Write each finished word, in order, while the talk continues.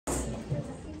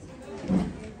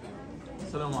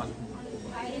السلام عليكم.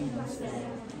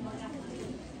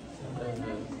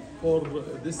 For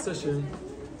this session,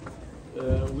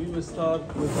 we will start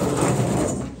with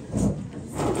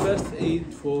first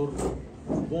aid for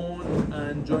bone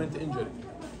and joint injury.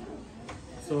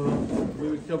 So we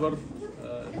will cover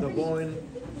the bone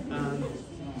and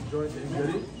joint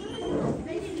injury.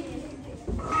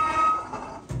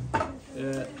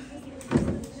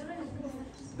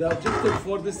 The objective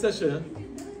for this session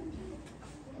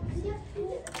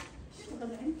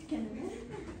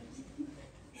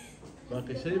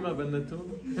باقي شيء ما بنتوه.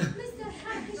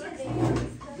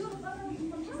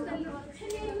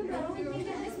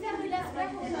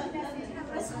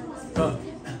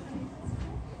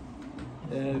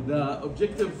 The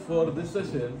objective for this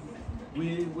session,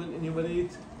 we will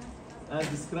enumerate and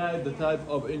describe the type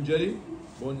of injury,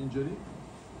 bone injury,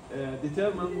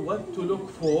 determine what to look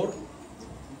for,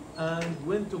 and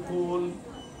when to call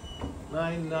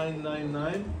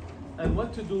 9999, and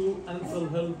what to do until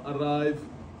help arrive,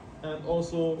 and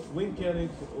also when caring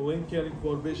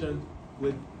for patient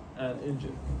with an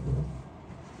injury.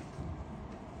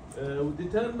 We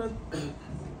determine,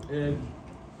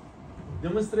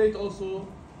 demonstrate also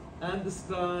and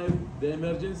describe the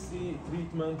emergency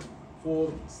treatment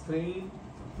for strain,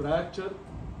 fracture,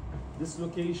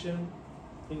 dislocation,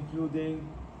 including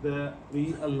the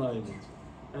realignment,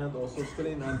 and also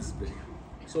strain and sprain.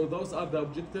 So those are the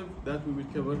objectives that we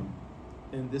will cover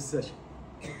in this session.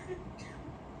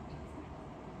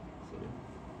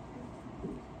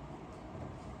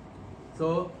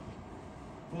 So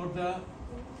for the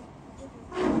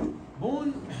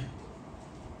bone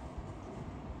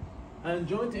and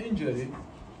joint injury,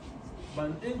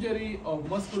 an injury of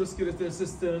musculoskeletal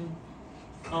system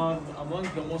are among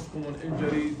the most common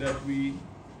injuries that we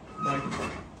might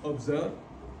observe.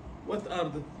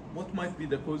 What might be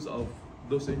the cause of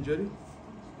those injuries?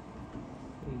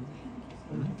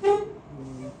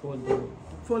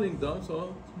 Falling down,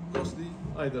 so mostly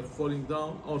either falling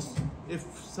down or if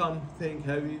something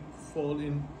heavy fall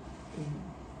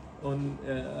on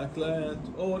a client,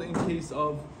 or in case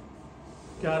of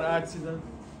car accident.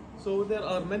 So there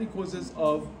are many causes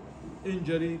of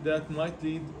injury that might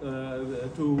lead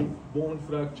to bone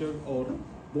fracture or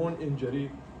bone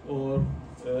injury, or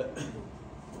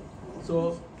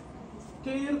so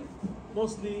care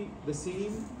mostly the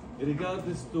same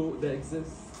regardless to the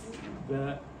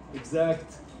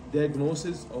exact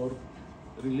diagnosis or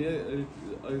the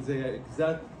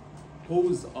exact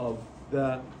cause of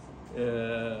the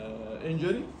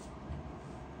injury.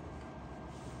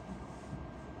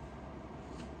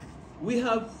 We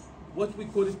have what we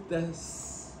call it the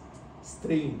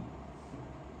strain.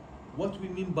 What we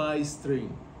mean by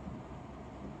strain?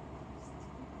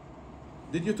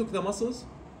 Did you took the muscles,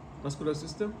 muscular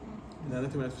system in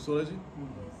anatomy and physiology?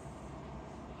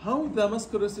 How the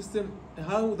muscular system,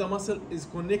 how the muscle is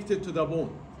connected to the bone?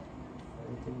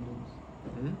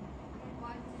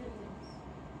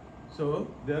 So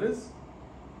there is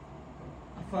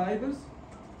fibers,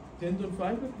 tendon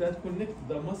fiber that connect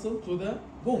the muscle to the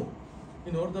bone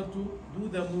in order to do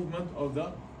the movement of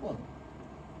the bone.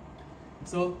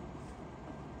 So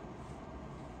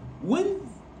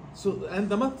and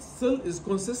the muscle is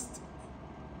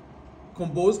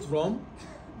composed from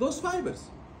those fibers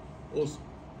also,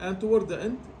 and toward the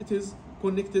end it is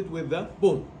connected with the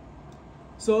bone.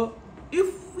 So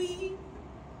if we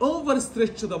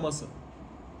overstretch the muscle,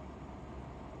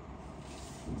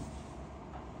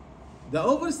 the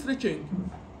overstretching,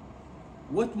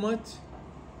 what might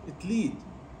it lead?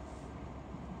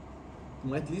 It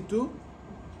might lead to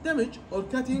damage or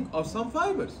cutting of some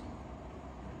fibers.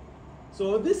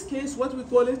 So in this case, what we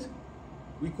call it?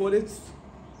 We call it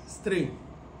strain.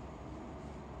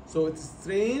 So it's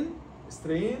strain,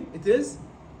 it is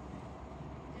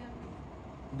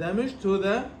damage to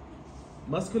the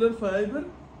muscular fiber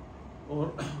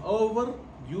or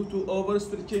due to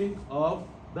overstretching of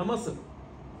the muscle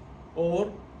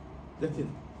or the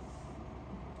tendon.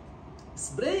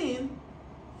 Sprain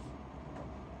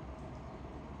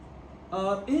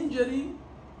are injury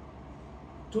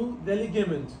to the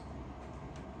ligament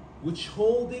which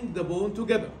holding the bone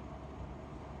together.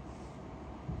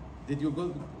 Did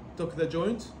you took the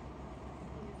joint?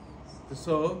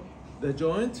 So the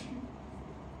joint,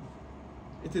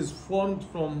 it is formed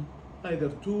from either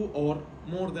two or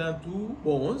more than two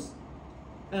bones,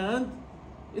 and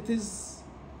it is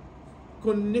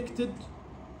connecting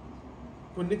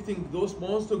those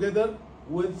bones together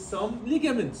with some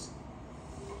ligaments.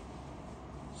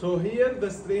 So here the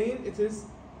strain, it is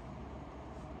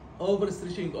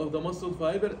overstretching of the muscle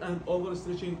fiber and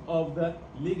overstretching of the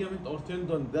ligament or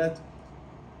tendon that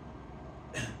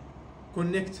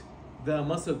connect the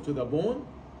muscle to the bone,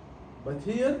 but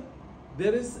here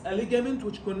there is a ligament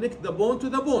which connects the bone to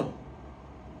the bone.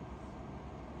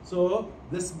 So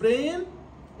the sprain,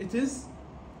 it is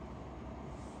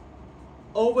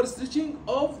overstretching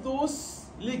of those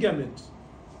ligaments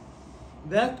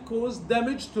that cause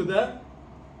damage to the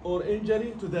or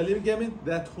injury to the ligament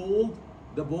that hold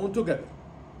the bone together.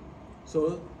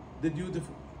 So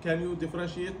can you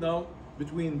differentiate now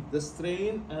between the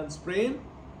strain and sprain?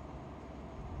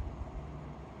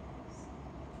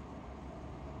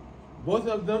 Both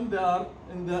of them, they are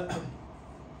in the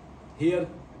here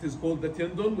it is called the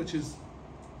tendon, which is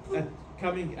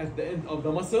coming at the end of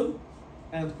the muscle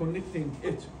and connecting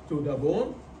it to the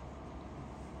bone,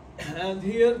 and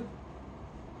here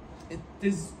it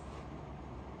is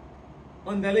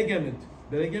on the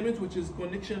ligament which is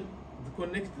connect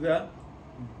the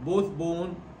both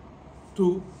bone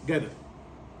together.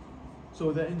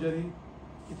 So the injury,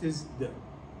 it is there.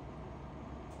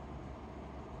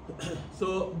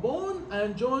 So bone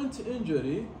and joint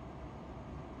injury,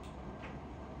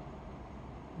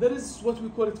 there is what we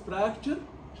call it fracture.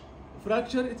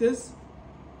 Fracture, it is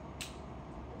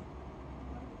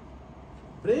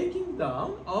breaking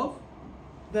down of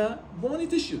the bony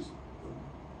tissues.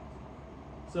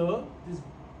 So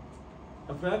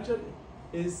a fracture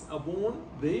is a bone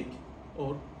break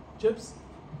or chips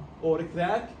or a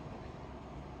crack.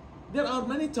 There are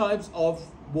many types of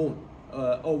bone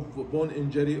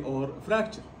injury or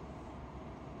fracture.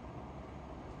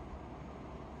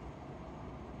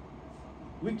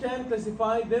 We can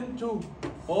classify them to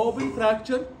open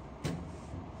fracture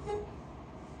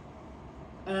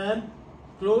and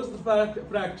closed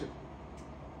fracture.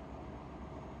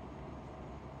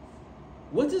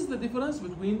 What is the difference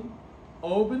between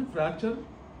open fracture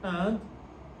and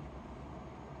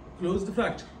closed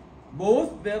fracture? In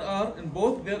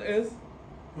both there is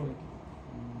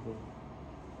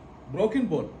broken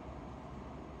bone.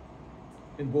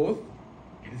 In both,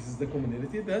 this is the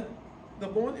commonality that the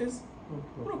bone is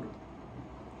broken.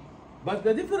 But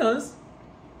the difference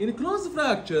in closed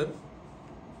fracture,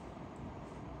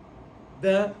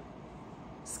 the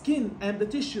skin and the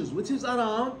tissues which is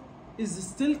around is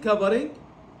still covering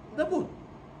the bone.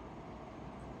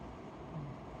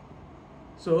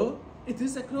 So it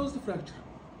is a closed fracture.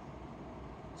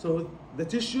 So the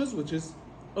tissues which is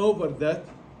over that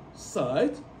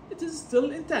side, it is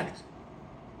still intact,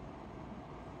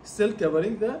 still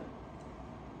covering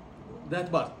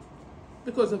that part.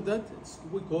 Because of that,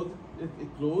 we call it a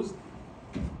closed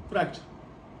fracture.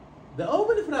 The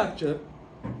open fracture,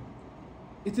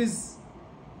 it is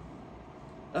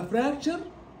a fracture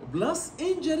plus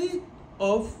injury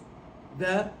of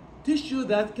the tissue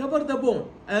that cover the bone,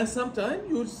 and sometimes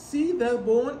you see the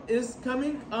bone is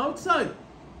coming outside.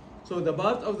 So the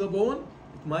part of the bone,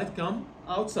 it might come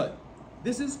outside.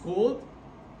 This is called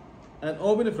an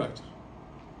open fracture.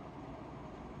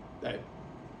 Right.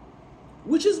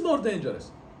 Which is more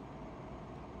dangerous?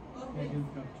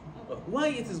 Why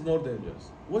it is more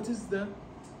dangerous? What is the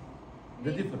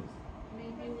difference?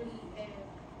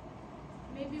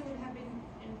 Maybe will have an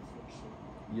infection.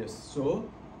 Yes. So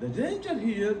the danger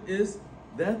here is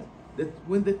that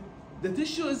when the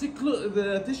tissue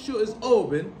is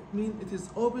open, it means it is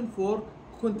open for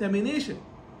contamination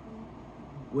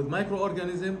with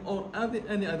microorganism or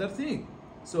any other thing.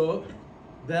 So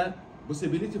the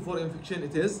possibility for infection,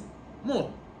 it is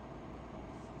more.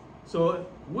 So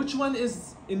which one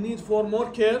is in need for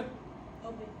more care?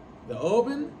 Open. The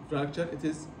open fracture, it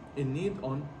is in need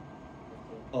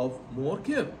of more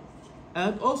care.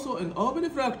 And also in open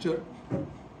fracture,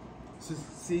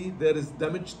 see there is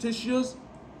damaged tissues,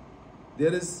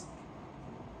 there is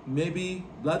maybe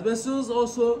blood vessels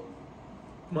also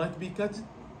might be cut.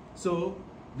 So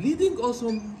bleeding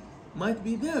also might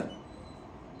be there.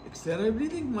 External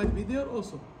bleeding might be there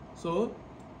also. So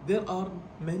there are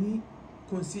many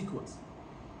consequences.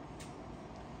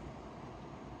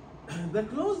 The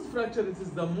closed fracture, it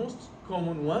is the most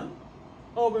common one.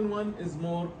 Open one is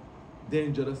more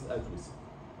dangerous, as we see.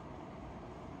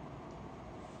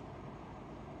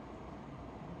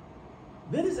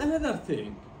 There is another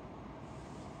thing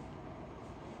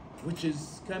which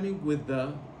is coming with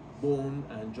the bone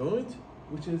and joint,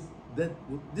 which is that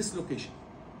dislocation.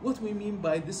 What we mean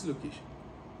by dislocation?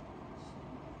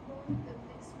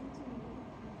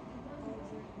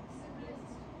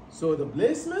 So the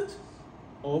placement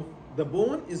of the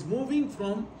bone is moving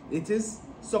from its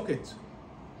socket,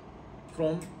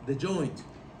 from the joint.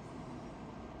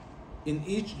 In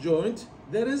each joint,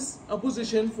 there is a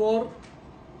position for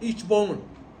each bone.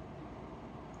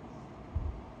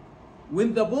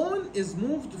 When the bone is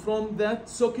moved from that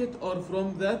socket or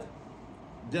from that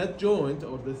that joint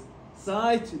or the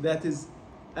site that is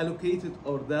allocated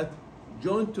or that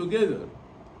joined together,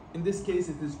 in this case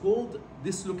it is called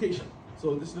dislocation.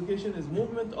 So dislocation is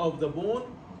movement of the bone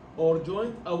or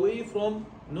joint away from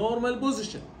normal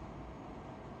position.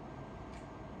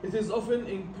 It is often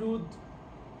include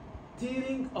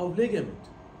tearing of ligament.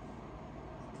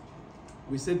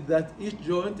 We said that each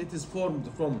joint it is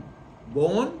formed from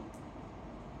bone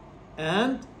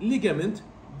and ligament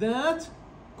that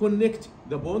connect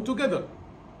the bone together.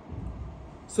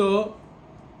 So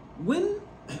when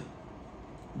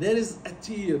there is a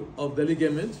tear of the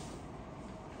ligament,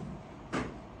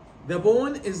 the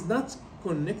bone is not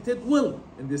connected well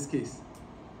in this case,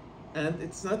 and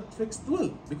it's not fixed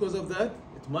well. Because of that,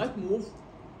 it might move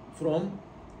from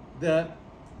the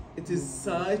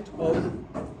site of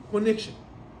connection.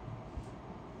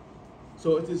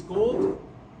 So it is called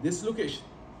dislocation.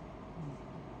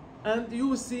 And you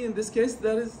will see in this case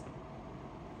there is,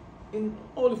 in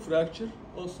all fracture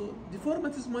also,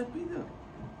 deformities might be there.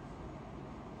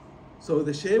 So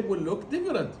the shape will look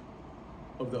different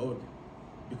of the organ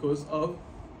because of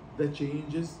the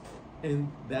changes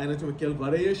in the anatomical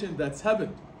variation that's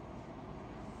happened.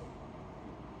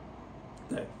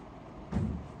 Okay.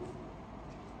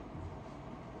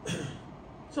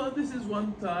 So this is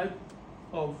one type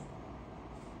of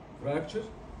fracture.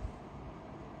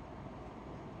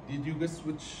 Did you guess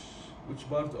which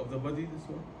part of the body this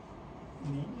one?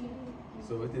 Knee.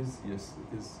 So it is, yes,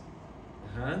 it is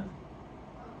hand.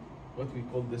 What we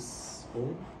call this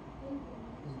bone?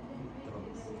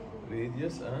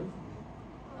 Radius and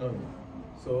ulna.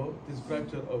 So it is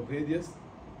fracture of radius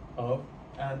of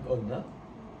and ulna.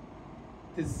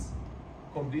 It is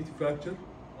complete fracture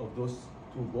of those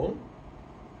two bones.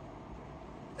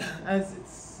 As it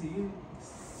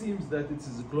seems that it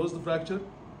is a closed fracture.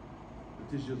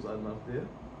 The tissues are not there,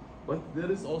 but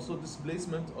there is also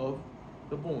displacement of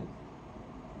the bone.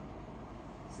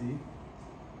 See,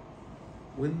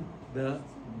 when the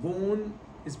bone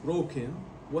is broken,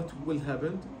 what will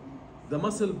happen? The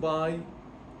muscle by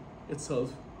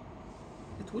itself,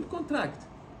 it will contract.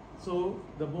 So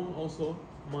the bone also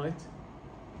might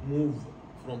move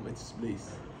from its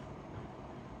place.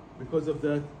 Because of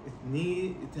that,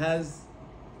 it has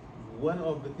one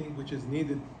of the things which is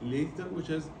needed later, which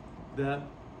is to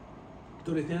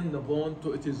return the bone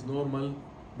to its normal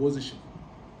position.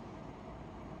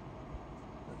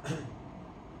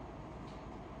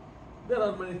 There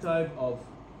are many types of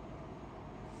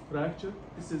fracture.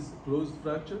 This is closed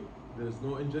fracture. There is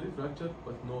no injury, fracture,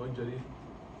 but no injury.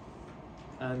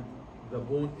 And the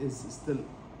bone is still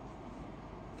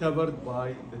covered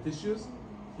by the tissues.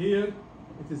 Here,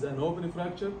 it is an open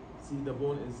fracture. See, the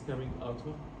bone is coming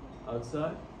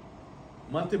outside.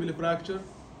 Multiple fracture,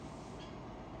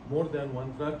 more than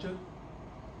one fracture.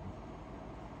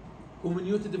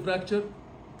 Comminuted fracture,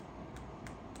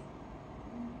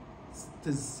 it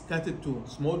is cut into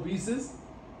small pieces.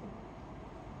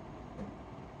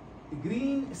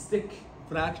 Green stick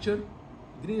fracture.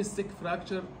 Green stick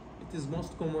fracture, it is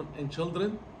most common in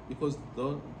children because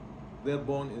their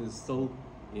bone is still,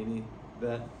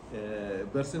 the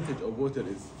percentage of water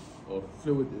or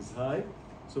fluid is high,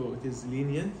 so it is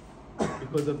lenient.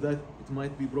 Because of that, it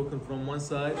might be broken from one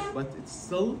side, but it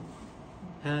still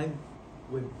hang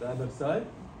with the other side.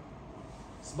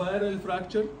 Spiral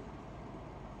fracture,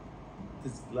 it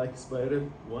is like spiral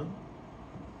one,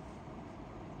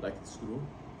 like a screw.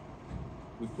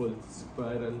 We call it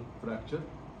spiral fracture.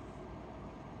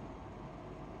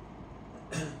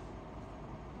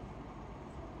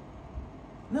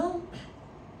 Now,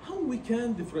 how we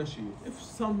can differentiate if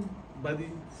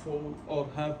somebody fall or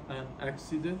have an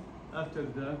accident? After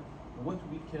that, what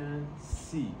we can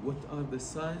see, what are the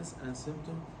signs and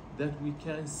symptoms that we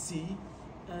can see,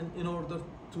 and in order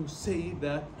to say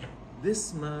that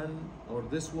this man or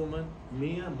this woman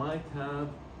might have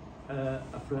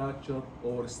a fracture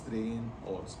or strain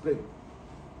or sprain.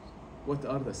 What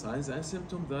are the signs and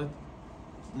symptoms that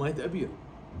might appear?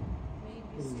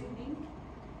 Maybe swelling.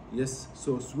 Yes,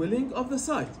 so swelling of the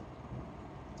site.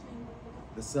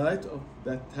 The site of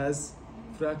that has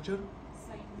fracture,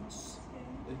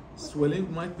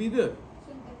 swelling might be there.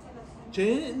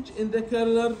 Change in the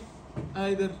color,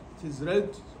 either it is red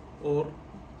or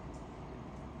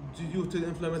due to the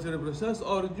inflammatory process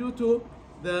or due to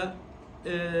the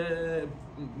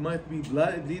might be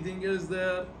bleeding is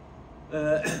there.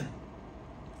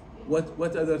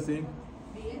 What other thing?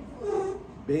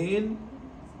 Pain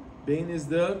is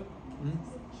there.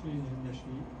 Change in the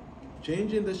shape.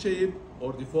 Change in the shape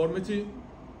or deformity.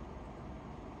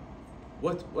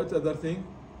 What other thing?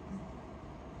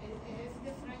 If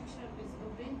the fracture is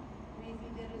open, maybe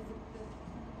there is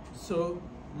so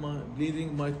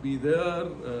bleeding might be there,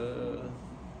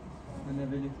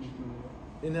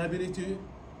 inability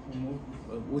to move.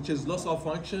 which is loss of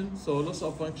function. So loss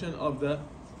of function of the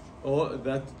or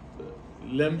that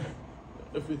limb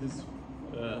if it is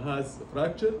has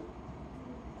fracture.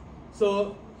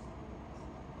 So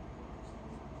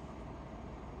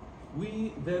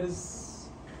there is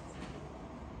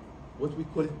what we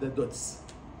call it the dots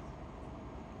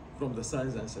from the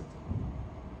signs and symptoms.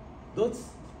 Dots,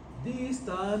 these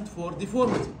stand for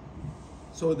deformity.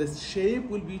 So the shape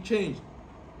will be changed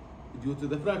due to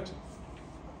the fracture.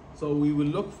 So we will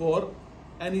look for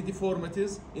any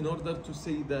deformities in order to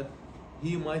say that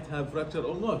he might have fracture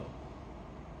or not.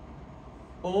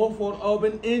 Or for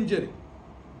open injury,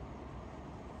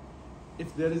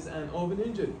 if there is an open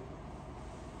injury.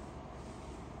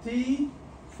 T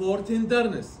for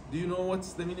tenderness. Do you know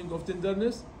what's the meaning of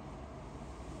tenderness?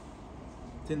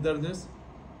 Tenderness?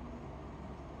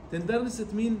 Tenderness,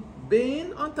 it means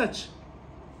pain on touch.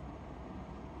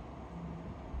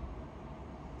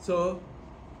 So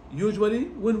usually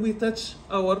when we touch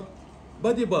our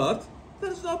body part,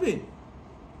 there is no pain.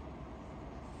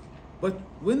 But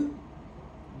when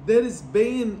there is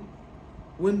pain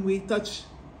when we touch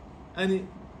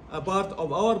a part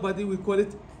of our body, we call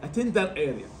it a tender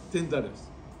area, tenderness.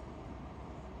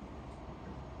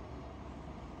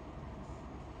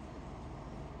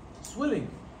 Swelling.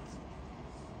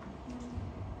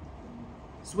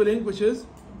 Swelling, which is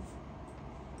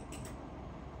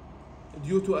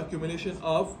due to accumulation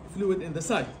of fluid in the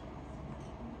site.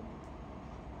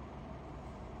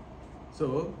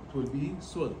 So it will be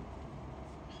swollen.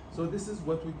 So this is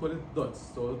what we call it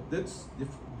dots. So that's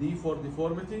D for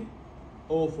deformity,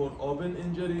 O for open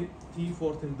injury, T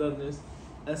for tenderness,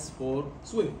 S for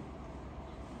swelling.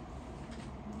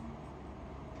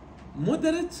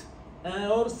 Moderate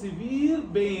or severe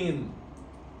pain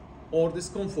or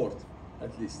discomfort,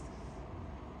 at least.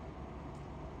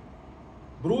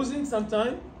 Bruising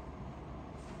sometime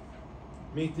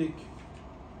may take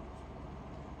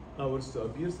hours to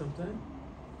appear sometime.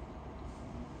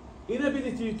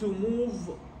 Inability to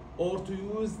move or to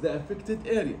use the affected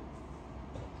area.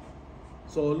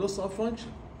 So loss of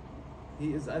function.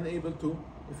 He is unable to,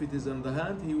 if it is in the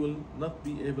hand, he will not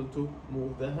be able to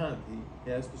move the hand. He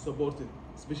has to support it,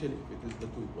 especially if it is the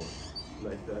two bones,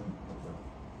 like that.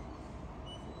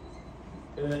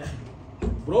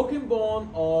 Broken bone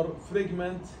or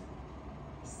fragment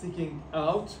sticking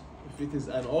out, if it is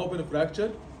an open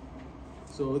fracture,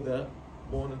 so the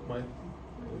bone might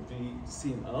be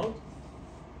seen out.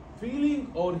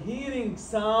 Feeling or hearing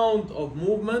sound of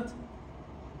movement.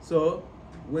 So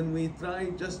when we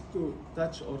try just to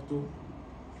touch or to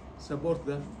support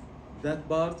that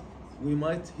part, we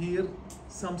might hear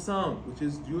some sound, which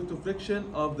is due to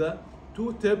friction of the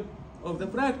two tip of the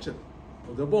fracture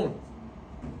of the bone.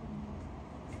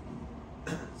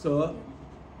 So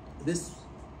this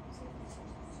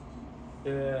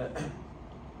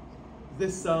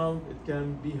this sound, it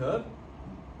can be heard.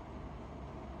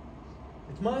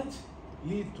 It might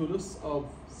lead to loss of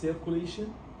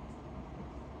circulation,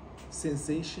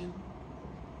 sensation,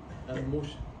 and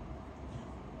motion.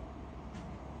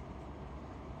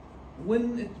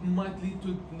 When it might lead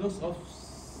to loss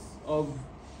of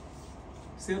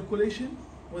circulation,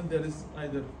 when there is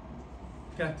either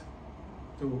cut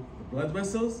to the blood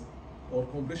vessels or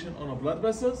compression on the blood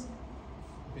vessels.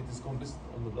 If it is compressed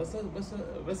on the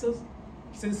vessels,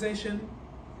 sensation,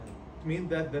 it means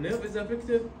that the nerve is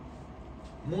affected.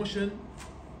 Motion,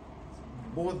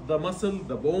 both the muscle,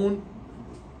 the bone,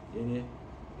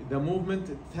 the movement,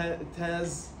 it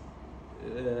has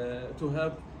to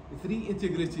have three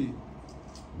integrity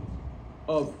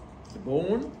of the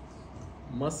bone,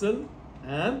 muscle,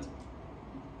 and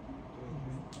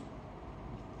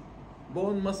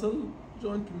bone, muscle,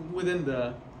 joint within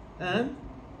the, and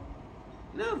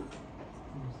nerve,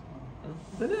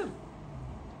 the nerve.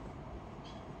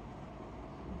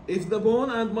 If the bone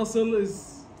and muscle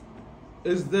is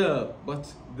there,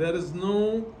 but there is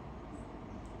no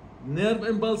nerve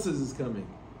impulses is coming,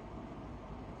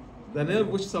 the nerve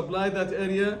which supply that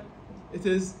area, it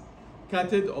is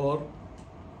cutted or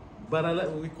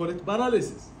we call it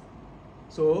paralysis.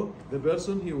 So the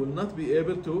person, he will not be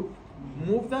able to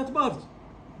move that part.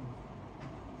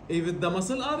 Even the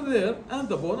muscle are there and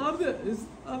the bone are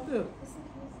there,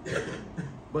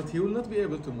 but he will not be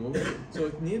able to move. So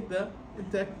it needs the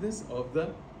intactness of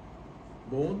the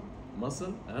bone,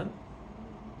 muscle, and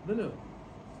the nerve.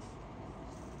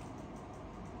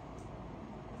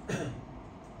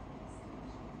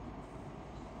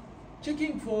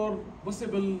 Checking for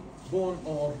possible bone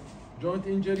or joint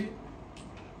injury,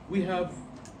 we have,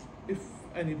 if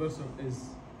any person is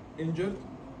injured,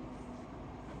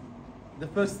 the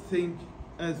first thing,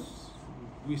 as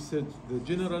we said, the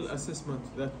general assessment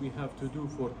that we have to do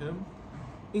for him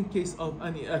in case of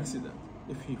any accident.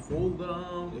 If he fall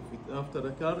down, if it after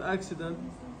a car accident,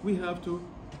 we have to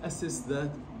assess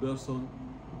that person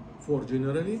for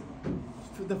generally.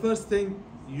 The first thing,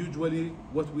 usually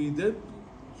what we did,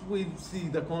 we see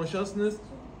the consciousness,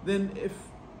 then if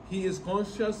he is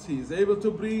conscious, he is able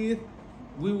to breathe,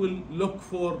 we will look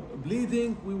for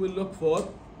bleeding, we will look for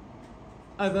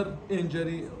other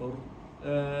injury or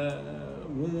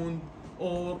wound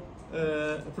or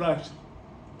fracture.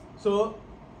 So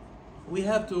we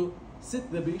have to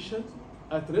sit the patient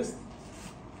at rest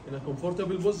in a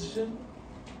comfortable position,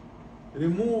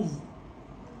 remove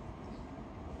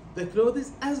the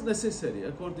clothes as necessary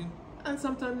according, and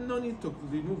sometimes no need to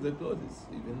remove the clothes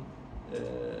even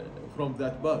from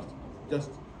that part. Just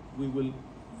we will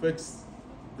fix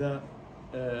the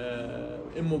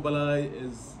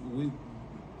immobilize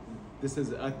this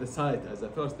is at the site as a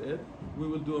first aid. We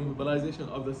will do immobilization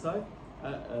of the site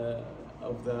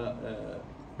of the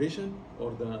patient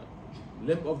or the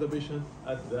limb of the patient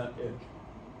at the edge.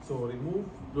 So remove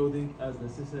clothing as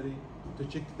necessary to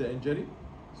check the injury.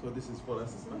 So this is for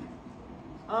assessment.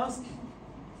 Ask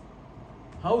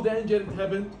how the injury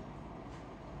happened.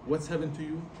 What's happened to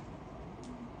you?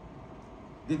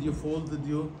 Did you fall? Did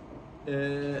you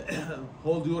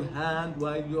hold your hand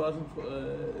while you are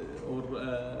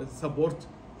or support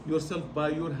yourself by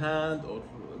your hand or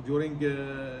during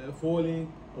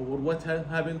falling, or what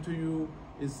happened to you?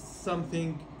 Is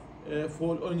something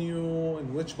fall on you?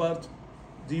 In which part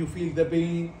do you feel the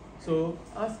pain? So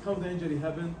ask how the injury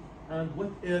happened and what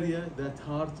area that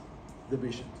hurt the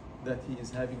patient that he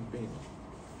is having pain.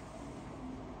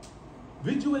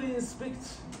 Visually inspect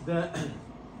the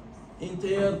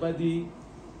entire body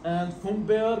and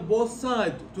compare both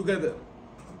sides together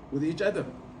with each other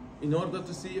in order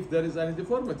to see if there is any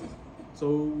deformity. So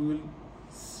we will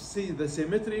see the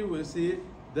symmetry, we'll see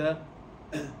the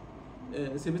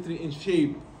symmetry in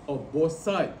shape of both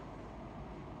sides,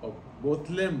 of both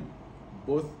limb,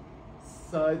 both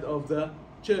side of the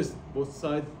chest, both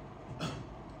side.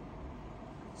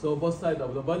 So both sides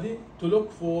of the body to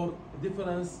look for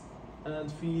difference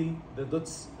and feel the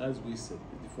dots as we said,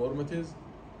 the deformities.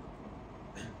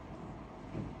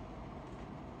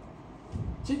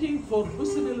 Checking for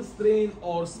possible strain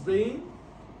or sprain.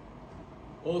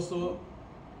 Also,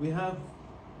 we have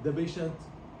the patient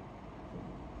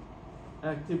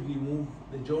actively move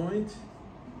the joint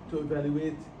to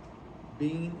evaluate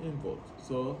pain involved.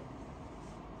 So,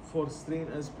 for strain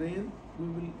and sprain, we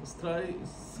will try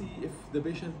see if the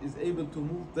patient is able to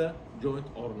move the joint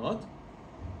or not.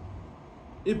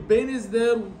 If pain is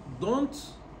there, don't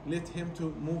let him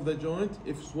to move the joint.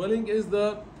 If swelling is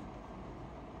there,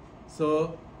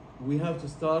 so we have to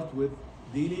start with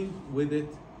dealing with it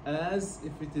as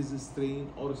if it is a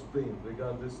strain or a sprain,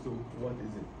 regardless to what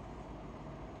is it.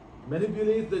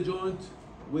 Manipulate the joint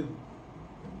with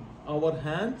our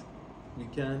hand, we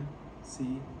can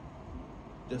see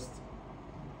just,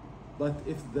 but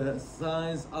if the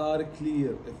signs are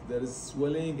clear, if there is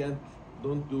swelling, and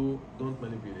don't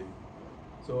manipulate.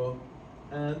 So,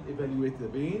 and evaluate the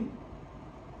pain.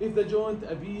 If the joint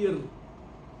appear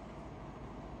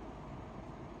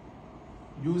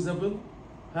usable,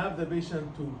 have the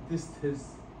patient to test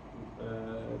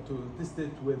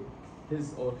it with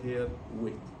his or her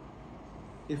weight.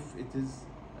 If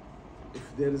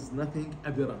there is nothing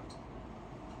aberrant,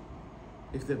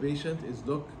 if the patient is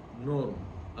look normal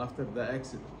after the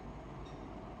accident,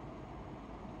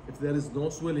 if there is no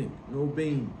swelling, no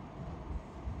pain,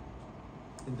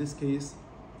 in this case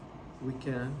we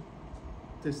can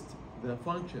test the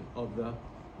function of the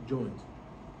joint.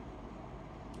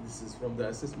 This is from the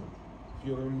assessment. If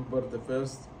you remember in the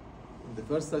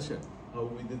first session, how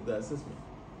we did the assessment.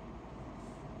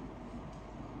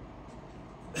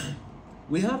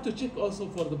 We have to check also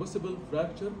for the possible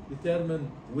fracture,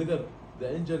 determine whether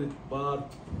the injured part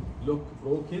look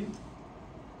broken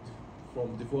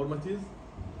from deformities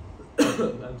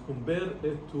and compare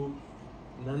it to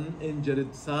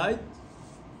non-injured side.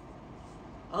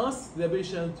 Ask the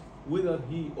patient whether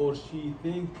he or she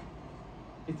think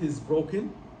it is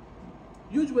broken.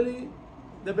 Usually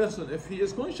the person, if he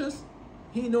is conscious,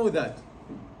 he know that.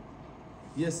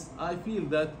 Yes, I feel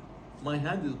that my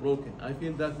hand is broken. I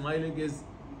feel that my leg is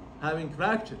having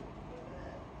fracture.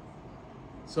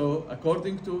 So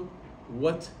according to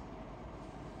what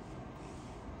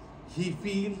he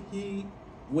feel, he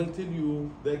will tell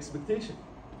you the expectation.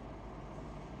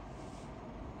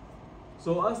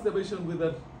 So ask the patient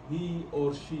whether he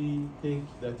or she think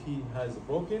that he has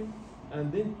broken.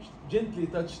 and then gently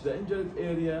touch the injured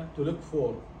area to look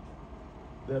for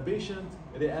the patient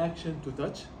reaction to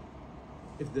touch.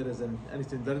 If there is any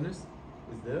tenderness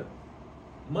is there,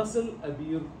 muscle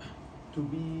appear to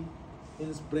be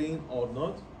in sprain or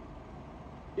not.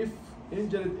 If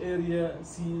injured area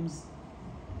seems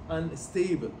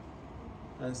unstable,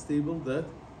 that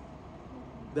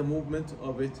the movement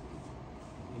of it,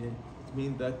 it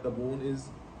means that the bone is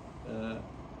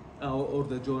or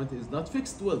the joint is not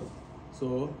fixed well.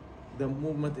 So the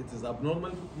movement, it is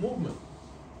abnormal movement.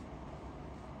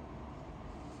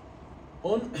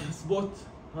 On spot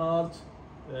hard,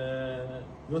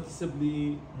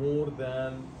 noticeably more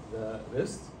than the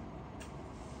rest.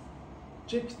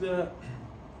 Check the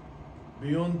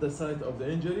beyond the site of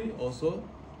the injury also.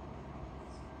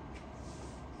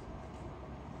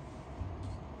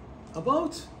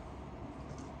 About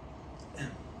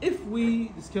if we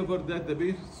discover that the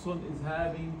person is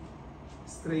having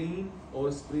strain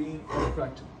or sprain or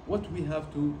fracture, what we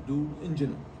have to do in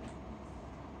general.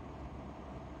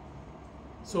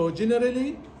 So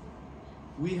generally,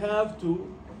 we have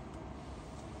to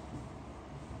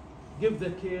give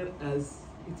the care as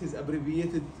it is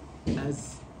abbreviated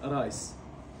as RICE.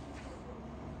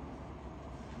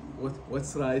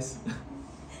 What's RICE?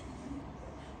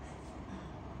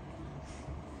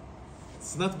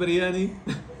 It's not biryani.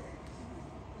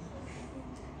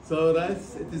 So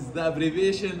RICE, it is the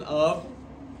abbreviation of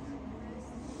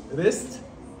rest.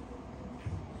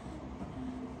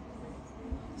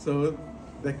 So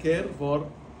the care for,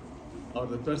 or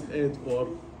the first aid for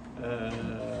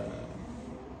a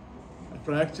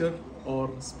fracture or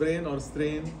sprain or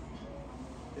strain,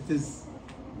 it is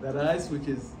the RICE, which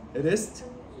is rest.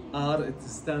 R, it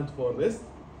stands for rest.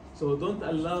 So don't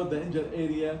allow the injured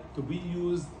area to be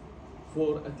used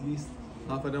for at least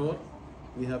half an hour.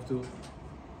 We have to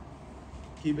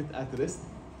keep it at rest.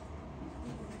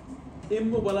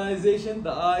 Immobilization,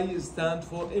 the I stands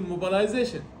for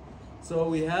immobilization. So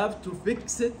we have to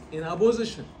fix it in a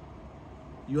position.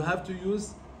 You have to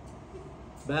use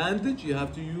bandage, you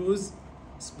have to use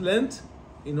splint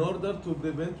in order to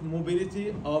prevent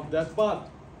mobility of that part.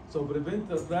 So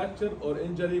prevent a fracture or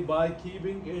injury by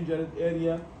keeping injured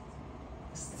area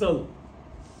still,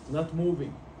 not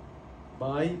moving,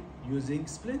 by using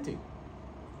splinting.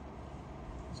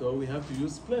 So we have to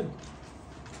use splint.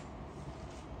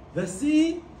 The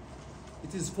C,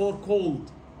 it is for cold.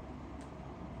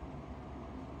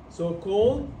 So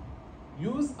cold,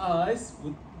 use ice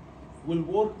will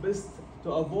work best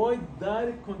to avoid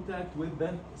direct contact with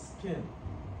the skin.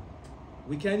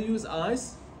 We can use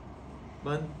ice,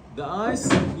 but the ice,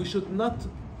 we should not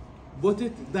put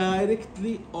it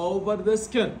directly over the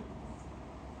skin.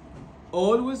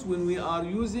 Always when we are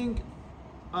using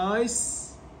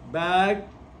ice bag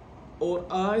or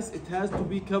ice, it has to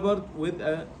be covered with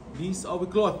a piece of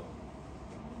cloth.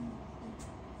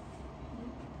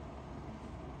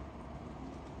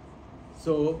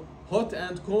 So hot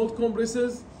and cold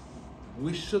compresses,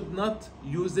 we should not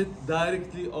use it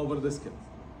directly over the skin.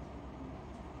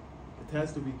 It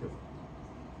has to be covered.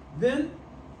 Then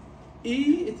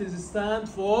E, it is stand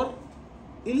for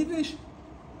elevation.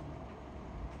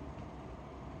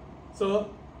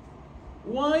 So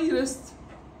why rest?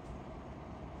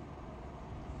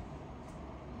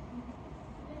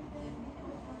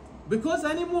 Because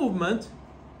any movement,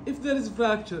 if there is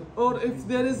fracture or if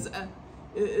there is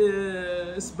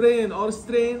a sprain or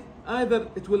strain, either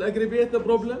it will aggravate the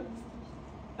problem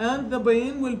and the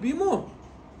pain will be more.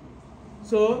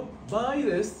 So by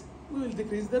rest, we will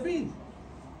decrease the pain.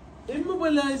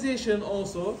 Immobilization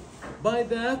also, by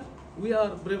that we are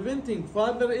preventing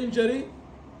further injury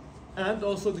and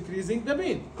also decreasing the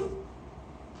pain.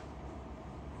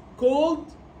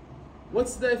 Cold,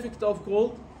 what's the effect of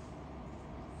cold?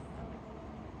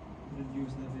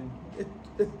 Reduce the pain.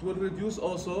 It will reduce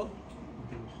also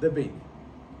the pain,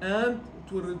 and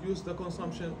it will reduce the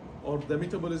consumption or the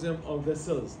metabolism of the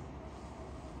cells.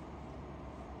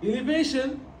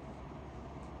 Elevation,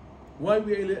 why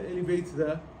we elevate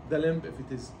the limb if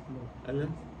it is a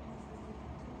limb?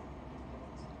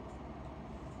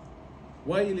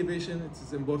 Why elevation it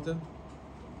is important?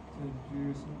 To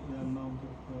reduce the amount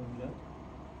of blood.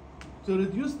 To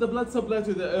reduce the blood supply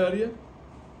to the area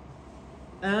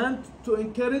and to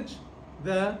encourage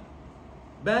the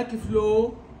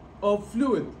backflow of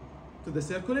fluid to the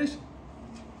circulation.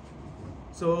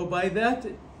 So by that,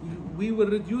 we will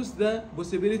reduce the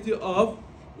possibility of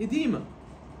edema.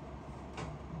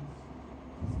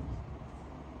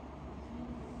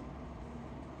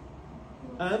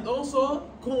 And also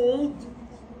cold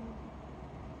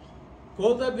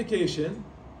application,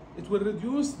 it will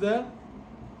reduce the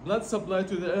blood supply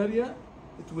to the area,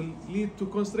 it will lead to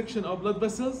constriction of blood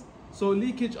vessels. So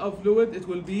leakage of fluid, it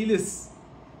will be less.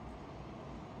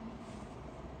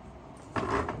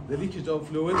 The leakage of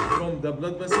fluid from the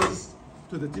blood vessels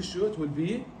to the tissue, it will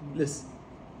be less.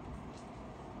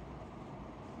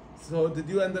 So did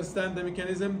you understand the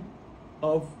mechanism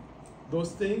of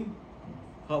those things?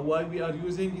 Why we are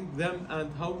using them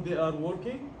and how they are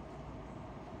working?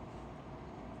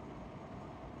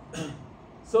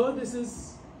 So this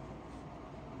is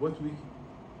what we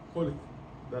call it,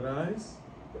 the rise,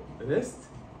 rest.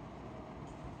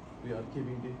 We are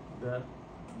keeping it, the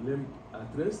limb at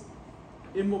rest.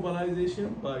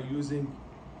 Immobilization by using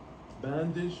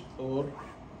bandage or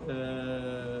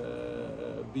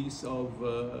piece of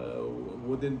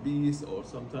wooden piece, or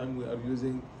sometimes we are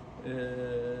using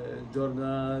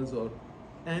journals or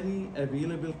any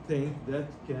available thing that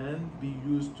can be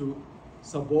used to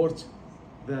support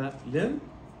the limb,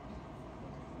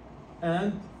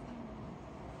 and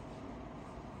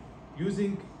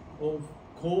using of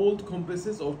cold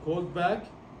compresses or cold pack.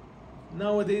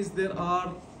 Nowadays there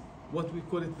are what we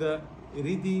call it the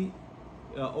ready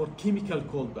or chemical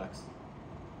cold packs.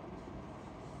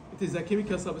 It is a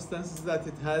chemical substance that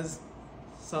it has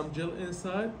some gel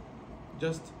inside.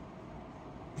 Just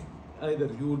either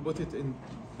you will put it in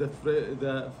the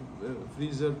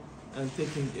freezer and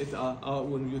taking it out.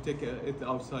 When you take it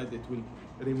outside, it will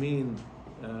remain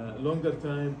longer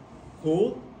time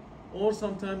cold. Or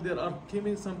sometimes there are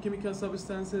some chemical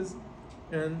substances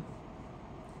in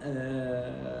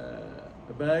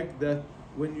a bag that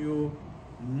when you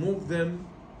move them,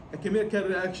 a chemical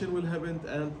reaction will happen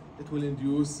and it will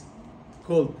induce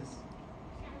coldness.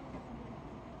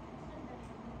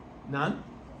 None?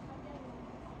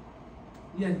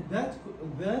 Yes, that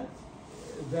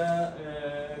the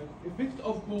effect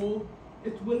of cold,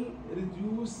 it will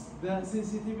reduce the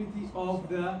sensitivity of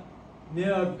the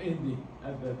nerve ending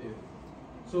at that area.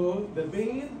 So the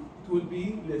pain, it will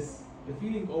be less. The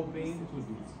feeling of pain, it will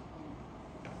be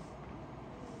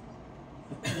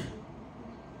less.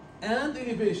 And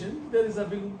elevation, there is a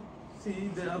pillow. See,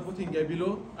 they are putting a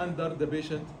pillow under the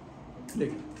patient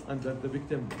leg, under the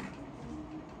victim leg.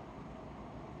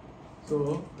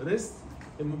 So rest,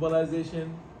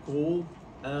 immobilization, cold,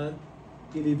 and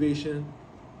elevation,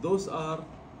 those are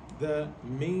the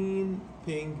main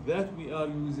thing that we are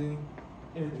using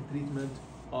in treatment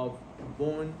of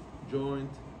bone joint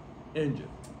injury.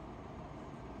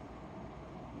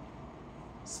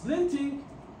 Splinting,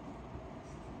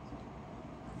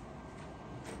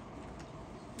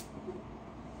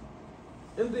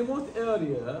 in remote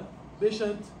area,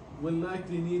 patient will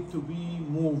likely need to be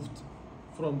moved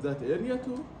from that area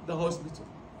to the hospital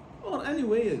or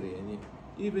anywhere.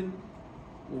 Even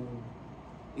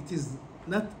it is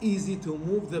not easy to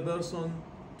move the person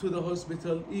to the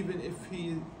hospital, even if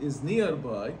he is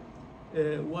nearby,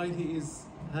 while he is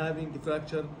having a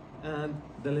fracture and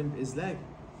the limb is lagging.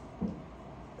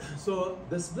 So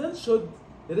the splint should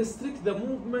restrict the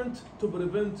movement to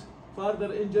prevent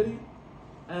further injury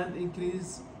and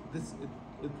increase this.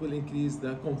 It will increase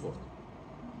the comfort.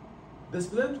 The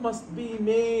splint must be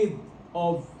made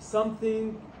of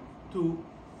something to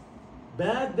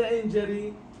pad the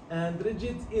injury and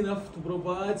rigid enough to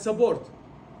provide support.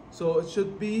 So it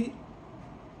should be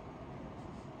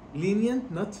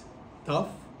lenient, not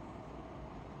tough,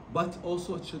 but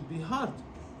also it should be hard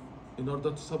in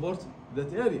order to support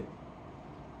that area.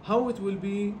 How it will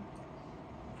be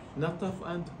not tough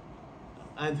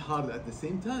and hard at the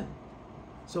same time?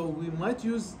 So we might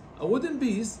use a wooden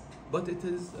piece, but it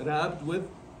is wrapped with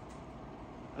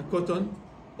a cotton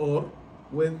or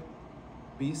with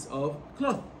piece of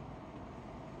cloth.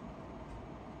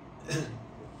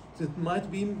 It might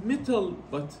be metal,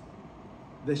 but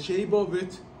the shape of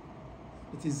it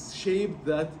is shaped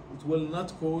that it will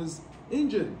not cause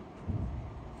injury,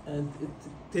 and it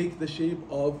takes the shape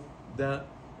of the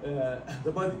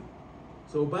body.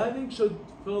 So padding should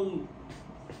fill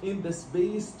in the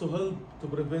space to help to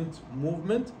prevent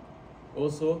movement.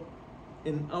 Also,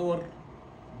 in our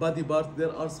body part,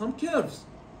 there are some curves.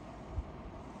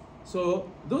 So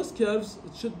those curves,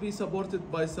 it should be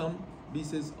supported by some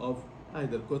pieces of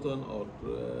either cotton or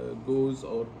gauze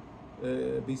or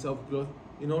piece of cloth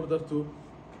in order to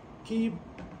keep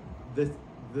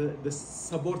the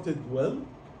supported well.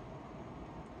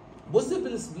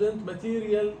 Possible splint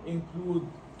material include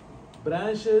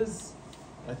branches.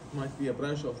 It might be a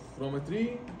branch from a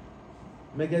tree,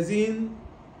 magazine.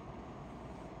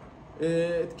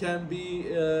 It can be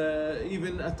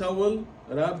even a towel,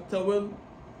 a wrapped towel.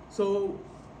 So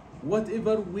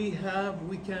whatever we have,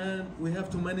 we have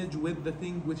to manage with the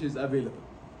thing which is available.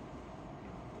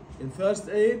 In first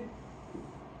aid,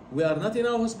 we are not in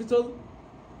our hospital,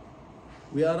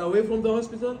 we are away from the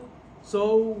hospital,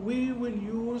 so we will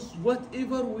use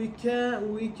whatever we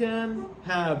can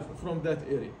have from that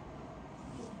area.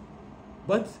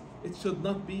 But it should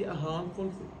not be a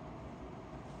harmful thing.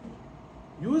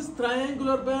 Use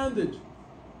triangular bandage.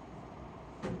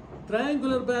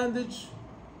 Triangular bandage,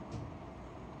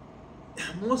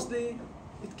 mostly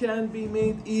it can be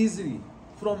made easily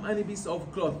from any piece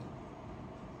of cloth.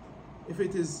 If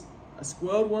it is a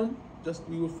square one, just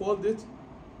we will fold it,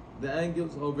 the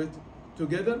angles of it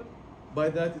together. By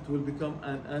that it will become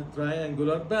a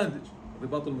triangular bandage.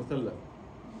 رباط المثلث.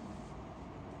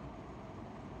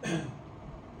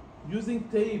 Using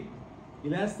tape,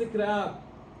 elastic wrap,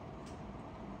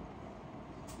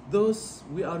 those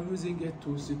we are using it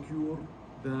to secure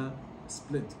the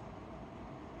splint.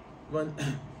 One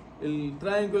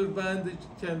triangle bandage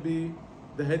can be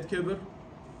the head cover,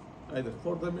 either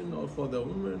for the men or for the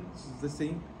women, it's the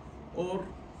same, or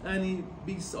any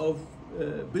piece of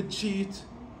bed sheet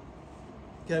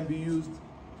can be used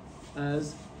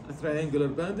as a triangular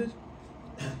bandage,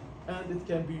 and it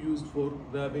can be used for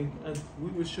wrapping, and we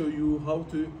will show you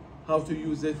how to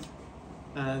use it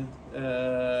and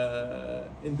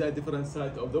in the different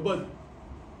side of the body.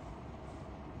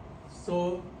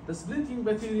 So the splinting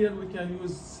material, we can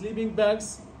use sleeping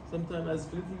bags sometimes as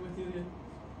splinting material.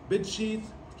 Bed sheet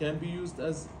can be used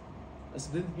as a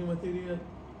splinting material.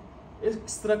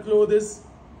 Extra clothes.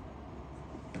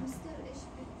 مستر ايش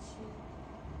بتشي؟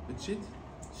 بed sheet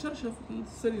شرشة في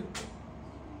السرير.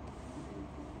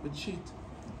 Bed sheet.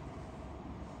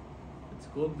 It's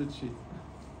called bed sheet.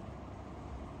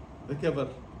 The cover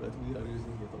that we are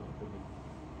using it on.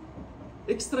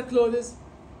 Extra clothes,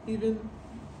 even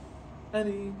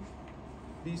any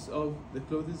piece of the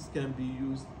clothes can be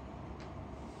used.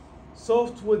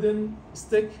 Soft wooden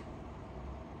stick,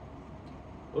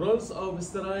 rolls of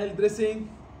sterile dressing,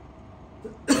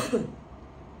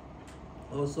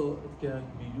 also it can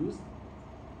be used.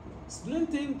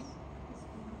 Splinting,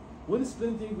 when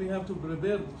splinting we have to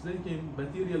prepare the splinting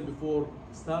material before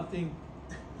starting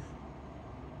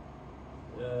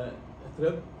a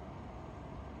trip.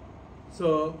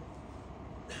 So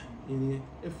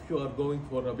if you are going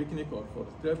for a picnic or for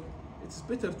a trip, it's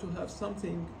better to have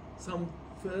something, some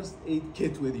first aid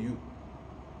kit with you.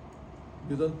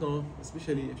 You don't know,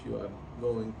 especially if you are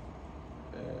going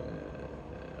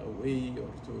away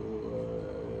or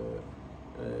to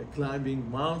climbing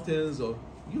mountains, or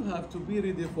you have to be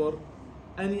ready for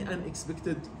any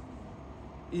unexpected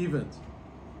event.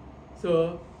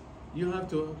 So you have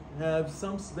to have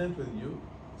some splint with you.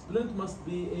 Splint must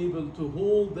be able to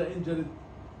hold the injured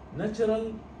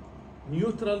natural,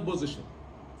 neutral position.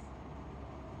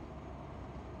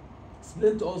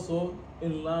 Splint also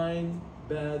inline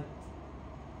bad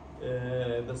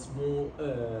the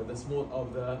small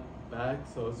of the back,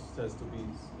 so it has to be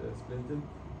splinted.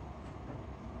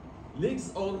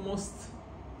 Legs almost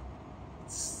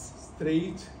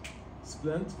straight,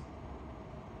 splint,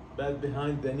 bad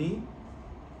behind the knee.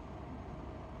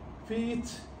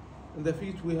 Feet, in the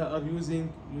feet we are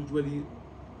using usually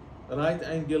right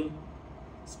angle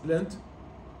splint,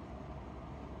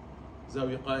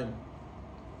 زاوية قائمة.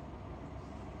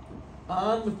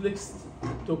 Arm flexed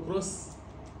to cross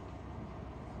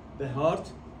the heart.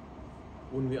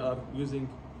 When we are using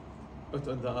it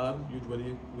on the arm,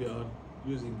 usually we are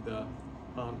using the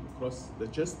arm across the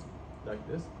chest, like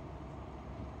this.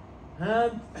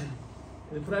 Hand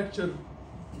in fracture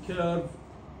curve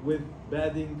with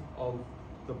padding of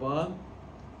the palm.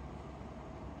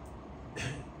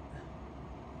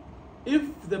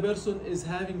 If the person is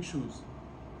having shoes,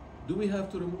 do we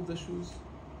have to remove the shoes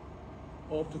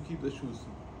or to keep the shoes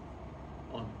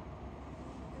on?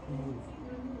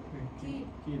 Keep.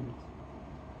 Keep it.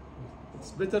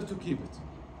 It's better to keep it.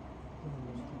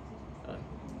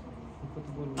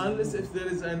 Comfortable. Unless if there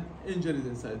is an injury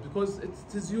inside, because it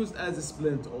is used as a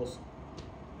splint also.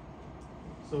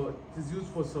 So it is used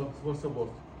for support.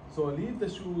 So leave the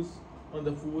shoes on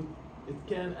the foot. It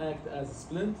can act as a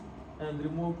splint and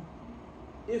remove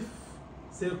if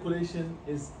circulation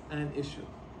is an issue.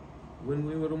 When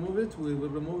we will remove it, we will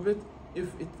remove it if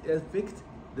it affects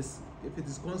this, if it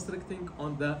is constricting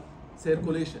on the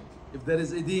circulation, if there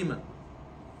is edema.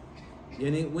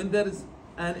 Yani when there is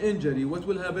an injury, what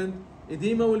will happen?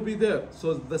 Edema will be there.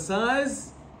 So the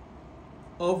size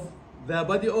of the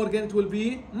body organ will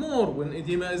be more when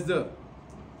edema is there.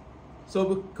 So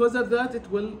because of that, it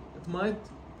might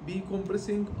be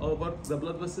compressing over the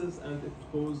blood vessels and it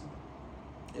cause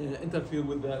interfere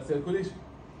with the circulation.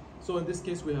 So in this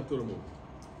case, we have to remove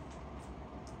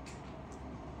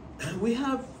we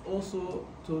have also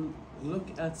to look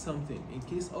at something in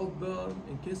case of burn,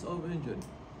 in case of injury.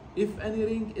 If any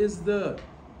ring is there,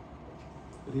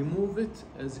 remove it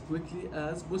as quickly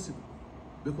as possible,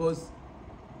 because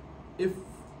if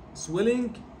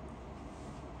swelling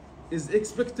is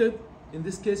expected, in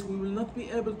this case we will not be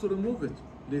able to remove it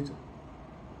later.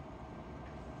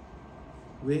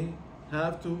 We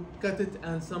have to cut it,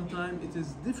 and sometimes it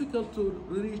is difficult to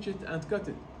reach it and cut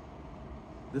it.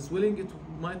 The swelling, it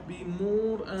might be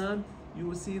more, and you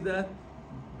will see that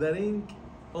the ring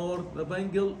or the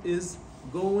bangle is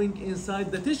going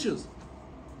inside the tissues.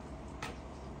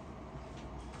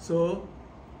 So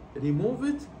remove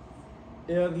it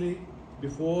early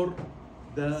before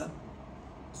the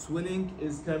swelling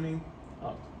is coming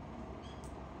out.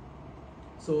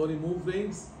 So remove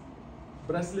rings,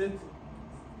 bracelet,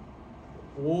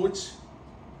 watch,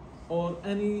 or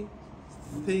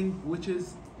anything which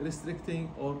is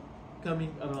restricting or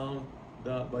coming around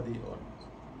the body organs.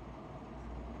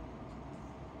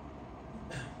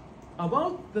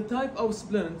 About the type of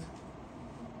splint,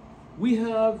 we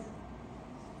have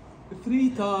 3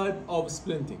 types of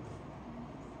splinting.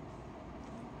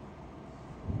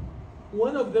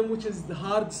 One of them, which is the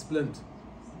hard splint.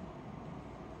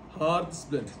 Hard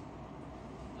splint.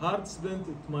 Hard splint,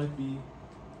 it might be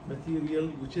material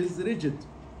which is rigid,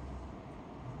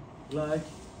 like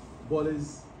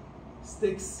pulleys,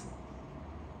 sticks.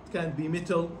 It can be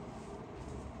metal.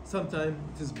 Sometimes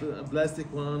it is a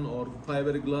plastic one or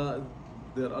fiberglass.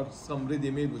 There are some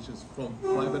ready-made which is from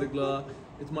fiberglass.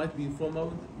 It might be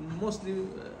from mostly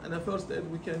in a first aid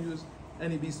we can use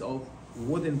any piece of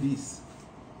wooden piece.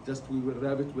 Just we will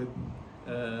wrap it with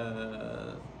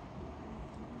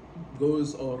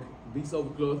gauze or piece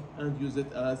of cloth and use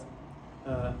it as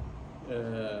a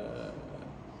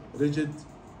rigid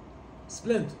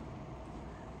splint.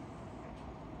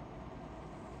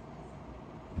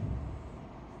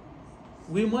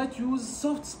 We might use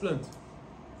soft splint.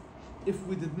 If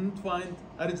we didn't find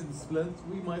a rigid splint,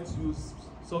 we might use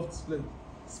soft splint.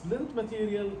 Splint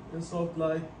material in soft,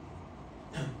 like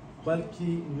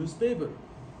bulky newspaper.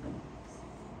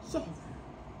 So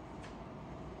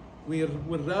we'll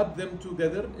wrap them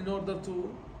together in order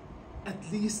to at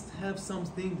least have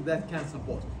something that can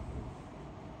support.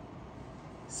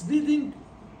 Sleeping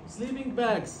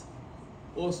bags,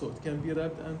 also it can be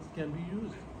wrapped and it can be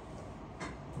used.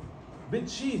 Bed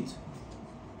sheet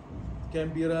can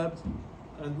be wrapped,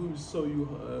 and we will show you.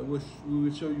 We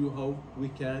will show you how we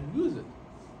can use it.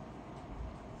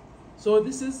 So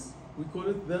this is, we call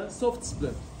it the soft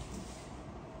splint.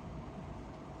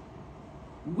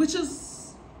 Which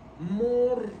is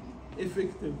more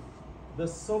effective, the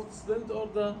soft splint or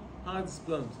the hard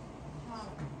splint?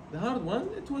 The hard one,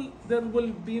 there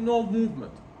will be no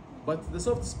movement, but the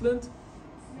soft splint,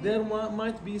 there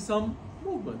might be some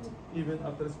movement even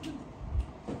after splint.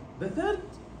 The third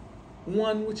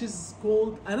one, which is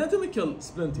called anatomical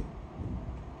splinting.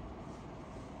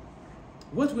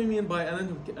 What we mean by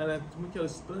anatomical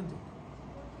splinting?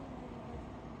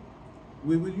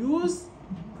 We will use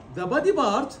the body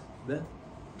part, the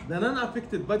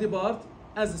non-affected body part,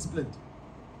 as a splint.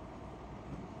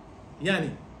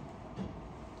 Yani,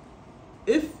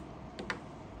 if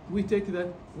we take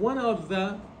that one of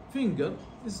the finger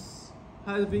is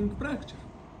having fracture,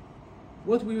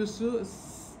 what we will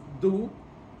do,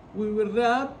 we will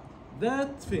wrap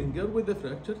that finger with the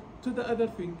fracture to the other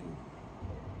finger,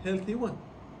 healthy one.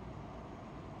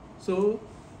 So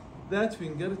that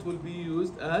finger, it will be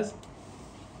used as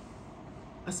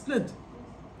a splint.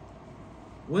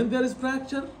 When there is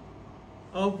fracture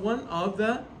of one of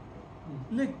the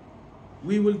leg,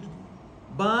 we will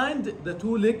bind the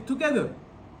 2 legs together.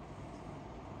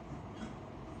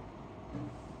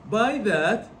 By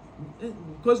that,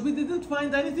 because we didn't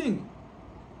find anything,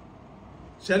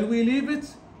 shall we leave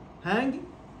it hanging?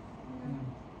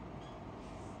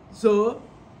 So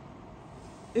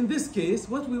in this case,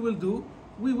 what we will do,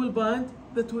 we will bind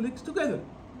the 2 legs together.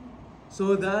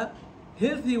 So the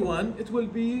healthy one, it will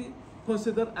be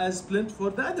considered as splint for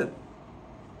the other.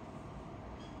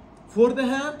 For the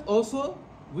hand also,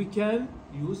 we can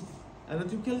use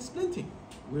anatomical splinting.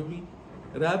 We will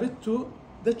wrap it to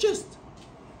the chest.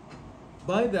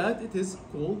 By that, it is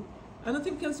called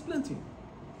anatomical splinting.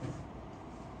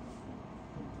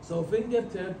 So finger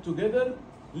tied together,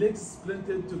 legs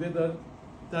splinted together,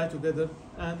 tied together,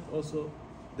 and also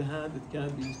the hand, it can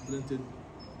be splinted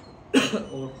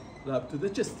or wrapped to the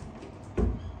chest.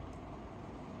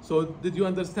 So did you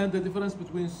understand the difference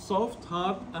between soft,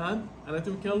 hard, and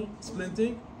anatomical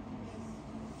splinting?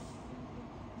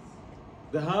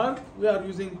 The hard, we are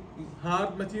using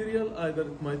hard material, either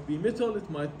it might be metal, it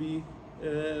might be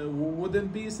wooden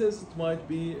pieces, it might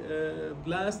be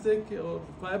plastic or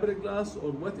fiberglass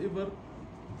or whatever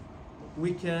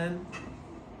we can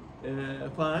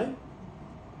find.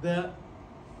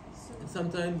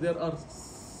 Sometimes there are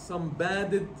some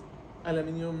padded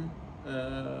aluminium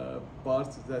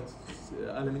parts, that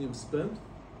aluminium splint.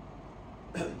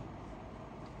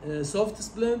 Soft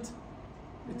splint,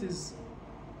 it is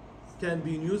can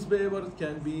be newspaper, it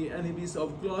can be any piece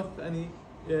of cloth, any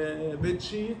bed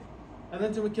sheet.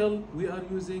 Anatomical, we are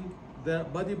using the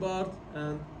body part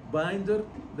and binder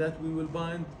that we will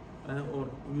bind or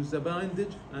use the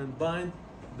bandage and bind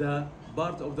the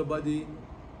part of the body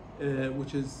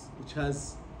which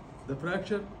has the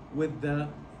fracture with the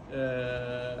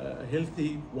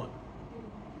healthy one.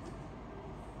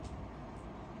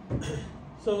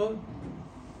 So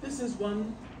this is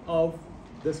one of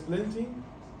the splinting.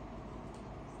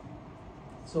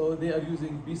 So they are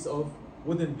using piece of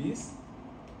wooden piece,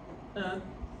 and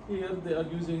here they are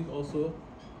using also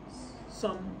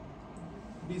some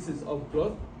pieces of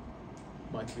cloth,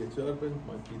 might be a turban,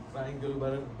 might be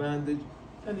triangular bandage,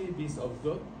 any piece of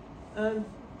cloth. And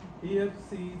here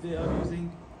see they are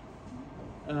using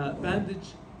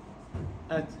bandage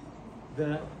at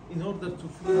the in order to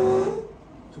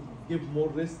give more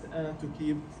rest and to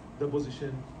keep the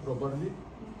position properly.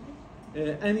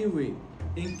 Anyway,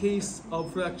 in case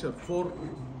of fracture, for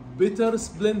better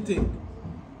splinting,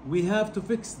 we have to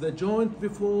fix the joint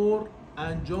before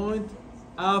and joint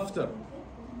after.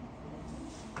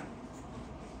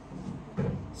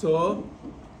 So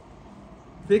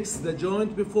fix the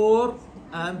joint before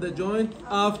and the joint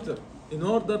after in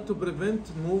order to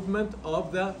prevent movement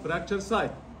of the fracture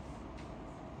site.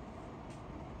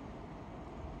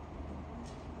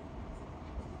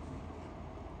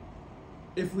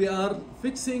 If we are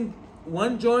fixing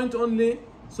one joint only,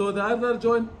 so the other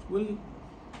joint will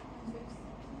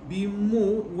be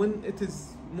moved. When it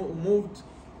is moved,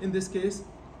 in this case,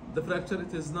 the fracture,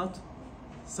 it is not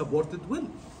supported well.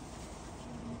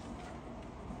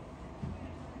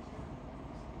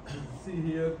 See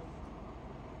here,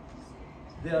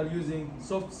 they are using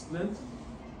soft splint.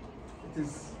 It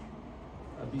is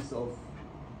a piece of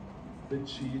bed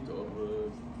sheet or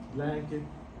blanket.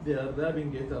 They are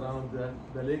wrapping it around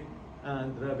the leg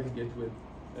and wrapping it with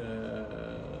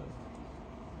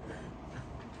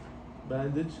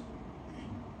bandage.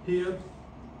 Here,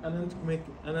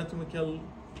 anatomical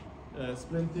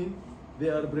splinting. They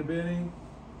are preparing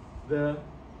the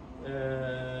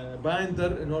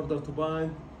binder in order to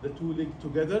bind the two legs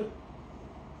together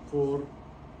for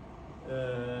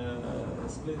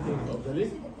splitting of the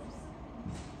leg.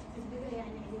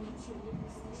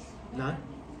 نعم.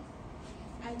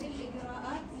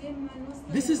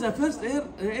 This is a first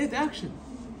aid action.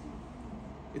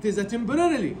 It is a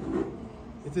temporarily.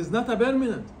 It is not a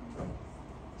permanent.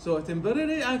 So a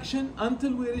temporary action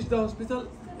until we reach the hospital.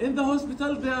 In the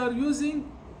hospital, they are using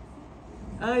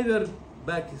either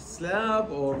back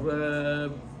slab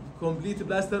or complete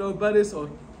plaster of Paris, or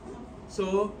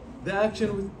so the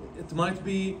action it might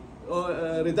be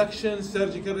reduction,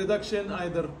 surgical reduction,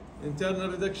 either internal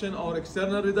reduction or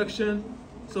external reduction.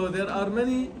 So there are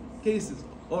many cases,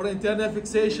 or internal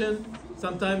fixation.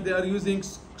 Sometimes they are using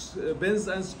pins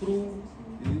and screw,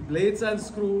 blades and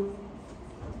screw.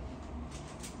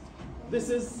 This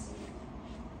is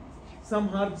some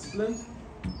hard splint.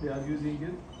 They are using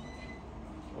it,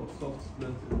 or soft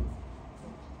splint.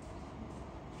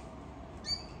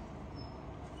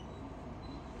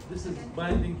 This is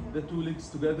binding the two legs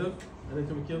together,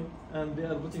 anatomical, and they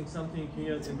are putting something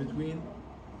here in between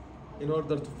in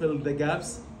order to fill the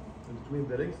gaps in between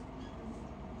the legs.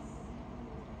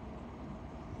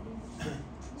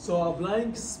 So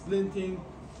applying splinting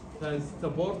has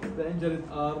support the injured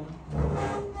arm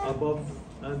above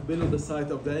and below the site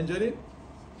of the injury.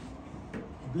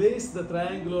 Place the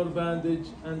triangular bandage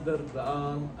under the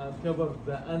arm and cover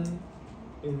the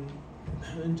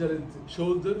injured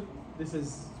shoulder. This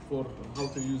is for how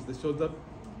to use the shoulder.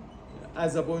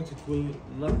 As a point, it will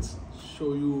not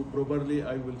show you properly.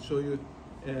 I will show you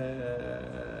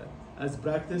as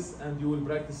practice, and you will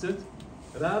practice it.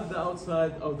 Wrap the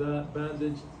outside of the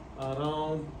bandage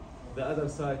around the other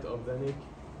side of the neck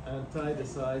and tie the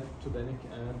side to the neck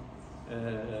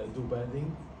and do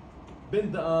banding.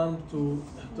 Bend the arm to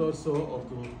torso or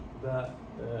to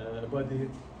the body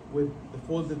with the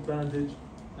folded bandage,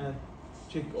 and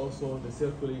check also the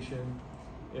circulation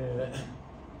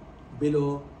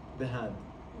below the hand.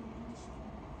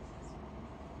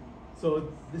 So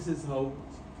this is how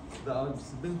the arm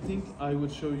splinting. I will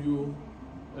show you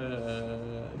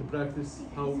in practice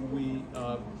how we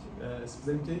are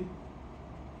splinting.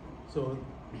 So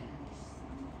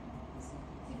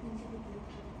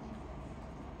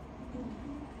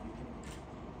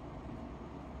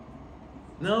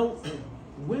Now,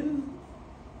 when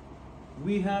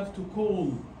we have to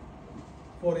call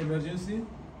for emergency,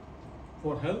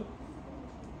 for help,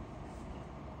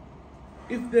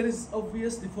 if there is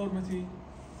obvious deformity,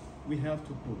 we have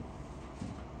to call.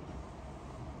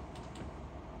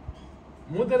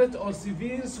 Moderate or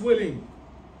severe swelling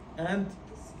and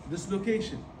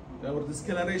dislocation, or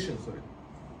discoloration, sorry,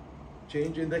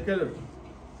 change in the color.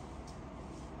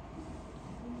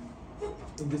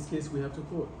 In this case, we have to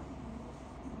call.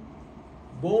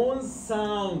 Bones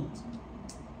sound.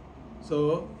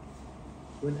 So,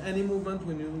 when any movement,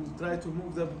 when you try to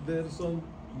move the person,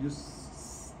 you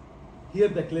hear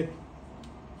the click.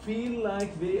 Feel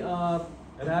like they are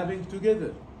rubbing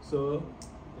together. So,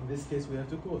 in this case, we have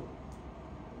to call.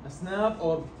 A snap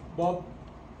or pop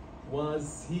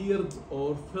was heard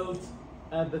or felt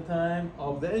at the time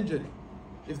of the injury.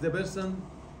 If the person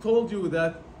told you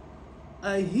that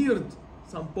I heard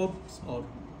some pops or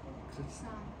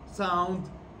sound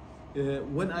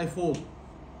when I fall.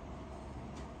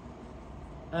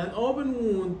 An open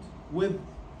wound with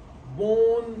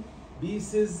bone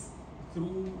pieces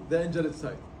through the injured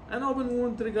side. An open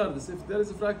wound, regardless if there is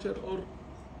a fracture or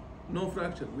no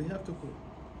fracture, we have to call.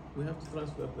 We have to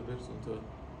transfer the person to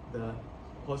the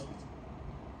hospital.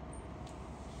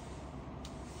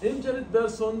 Injured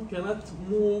person cannot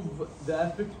move the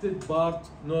affected part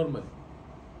normally.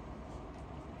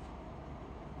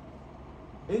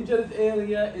 Injured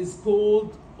area is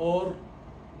cold or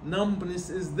numbness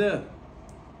is there.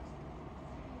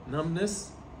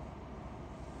 Numbness,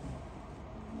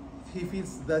 he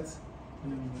feels that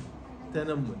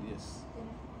تنمل, yes.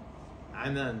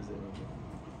 عنان زي ما بيقولوا.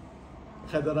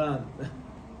 خدران.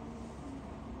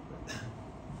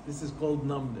 This is called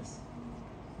numbness.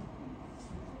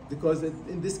 Because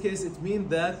in this case it means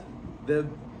that the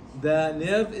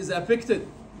nerve is affected.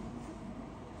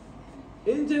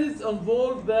 Injuries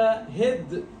involve the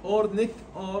head or neck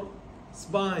or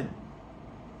spine.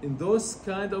 In those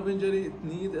kind of injury, it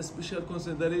need a special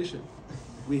consideration.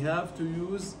 We have to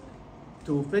use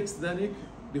to fix the neck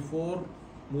before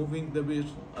moving the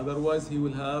patient. Otherwise, he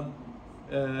will have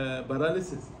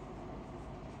paralysis.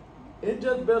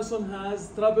 Injured person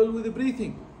has trouble with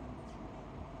breathing.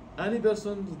 Any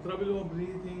person with trouble with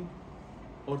breathing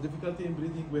or difficulty in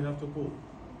breathing, we have to call.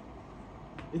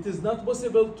 It is not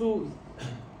possible to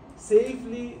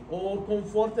safely or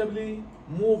comfortably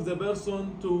move the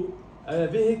person to a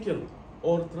vehicle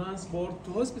or transport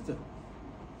to hospital.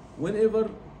 Whenever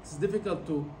it's difficult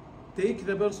to take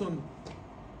the person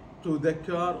to the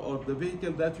car or the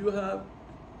vehicle that you have,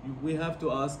 we have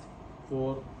to ask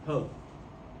for help.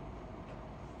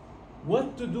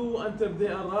 What to do until they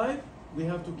arrive? We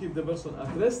have to keep the person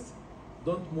at rest.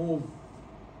 Don't move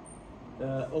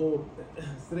or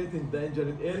straighten the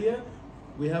injured area.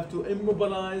 We have to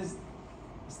immobilize,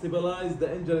 stabilize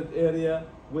the injured area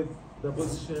with the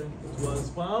position it was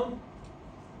found.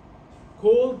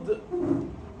 Cold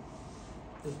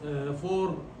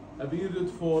for a period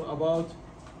for about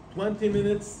 20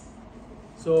 minutes.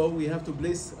 So we have to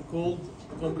place cold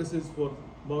compresses for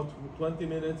about 20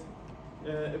 minutes.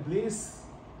 Place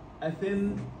a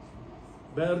thin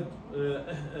band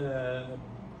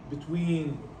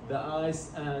between the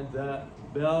ice and the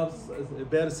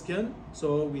bare skin.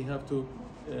 So we have to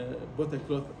put a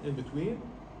cloth in between.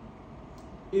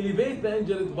 Elevate the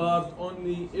injured part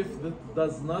only if that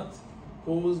does not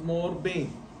cause more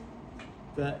pain.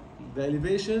 The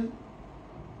elevation,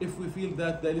 if we feel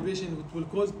that the elevation will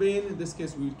cause pain, in this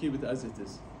case we will keep it as it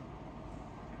is.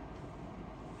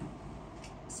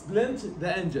 Splint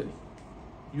the injury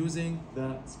using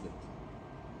the splint.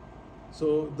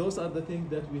 So those are the things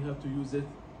that we have to use it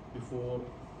before.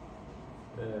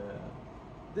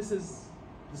 This is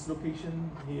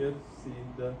dislocation here. See,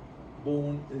 the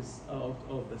bone is out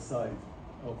of the side,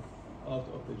 out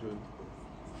of the joint.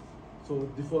 So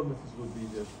deformities will be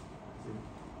there. See?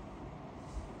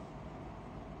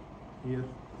 Here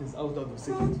it is out of the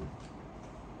socket.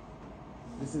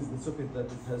 This is the socket that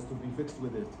it has to be fixed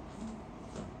with it.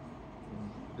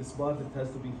 This part, it has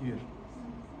to be here.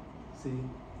 See?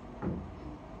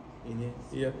 In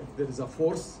here, if there is a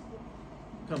force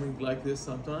coming like this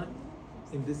sometime,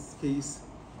 in this case,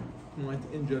 it might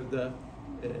injure the,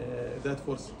 that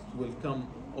force will come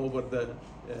over the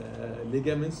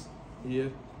ligaments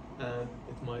here, and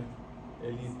it might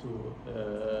lead to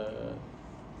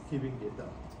keeping it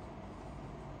out.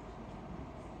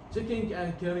 Checking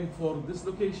and caring for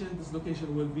dislocation.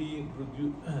 Dislocation will be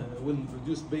will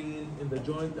reduce pain in the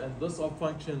joint and loss of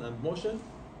function and motion.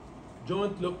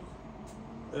 Joint look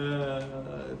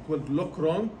it will look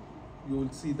wrong. You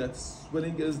will see that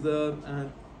swelling is there,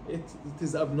 and it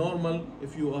is abnormal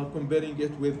if you are comparing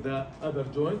it with the other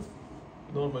joint,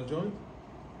 normal joint.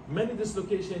 Many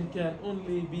dislocation can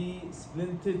only be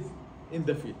splinted in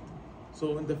the field.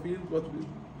 So in the field, what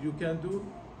you can do,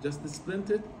 just splint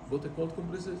it, put a cold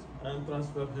compressor, and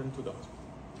transfer him to the hospital.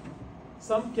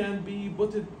 Some can be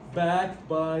put back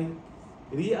by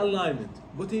realignment.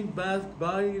 Putting back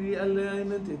by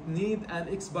realignment, it needs an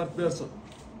expert person.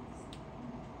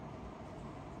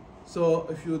 So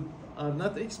if you are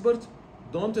not expert,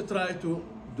 don't try to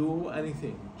do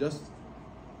anything. Just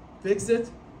fix it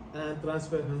and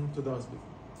transfer him to the hospital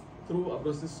through a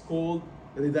process called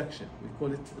reduction. We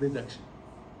call it reduction.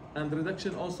 And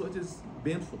reduction also, it is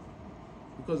painful.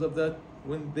 Because of that,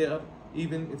 when they are,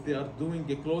 even if they are doing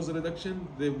a close reduction,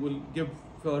 they will give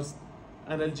first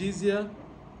analgesia,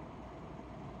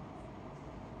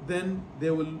 then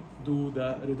they will do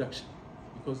the reduction.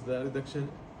 Because the reduction,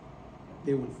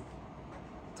 they will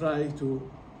try to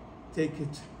take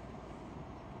it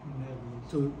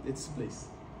to its place.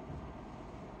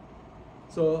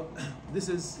 So this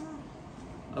is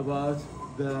about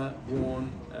the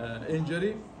bone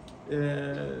injury.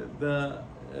 The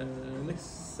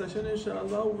next session,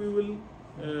 inshallah, we will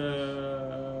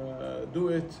do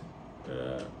it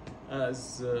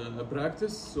as a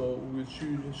practice. So we'll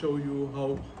show you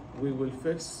how we will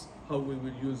fix, how we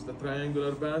will use the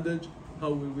triangular bandage,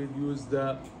 how we will use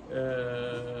the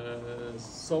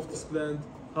soft splint,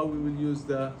 how we will use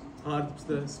the hard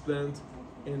splint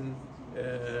in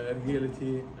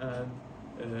reality, and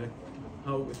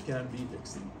how it can be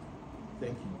fixed.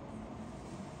 Thank you.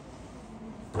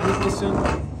 Any question?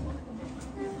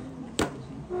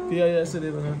 في أي أسئلة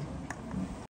يا بنات؟